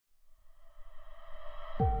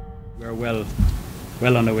We're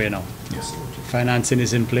well on the way now. Yes. Financing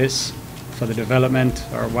is in place for the development.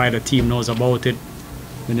 Our wider team knows about it.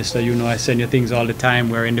 Minister, you know I send you things all the time.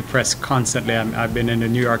 We're in the press constantly. I've been in the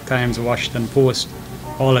New York Times, Washington Post,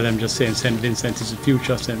 all of them just saying St. Vincent is the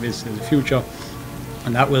future, St. Vincent is the future.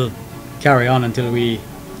 And that will carry on until we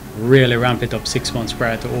really ramp it up 6 months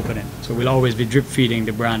prior to opening. So we'll always be drip feeding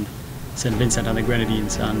the brand St. Vincent and the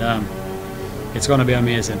Grenadines, and it's going to be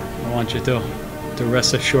amazing. I want you to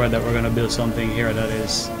rest assured that we're going to build something here that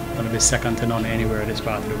is going to be second to none anywhere in this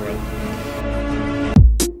part of the world.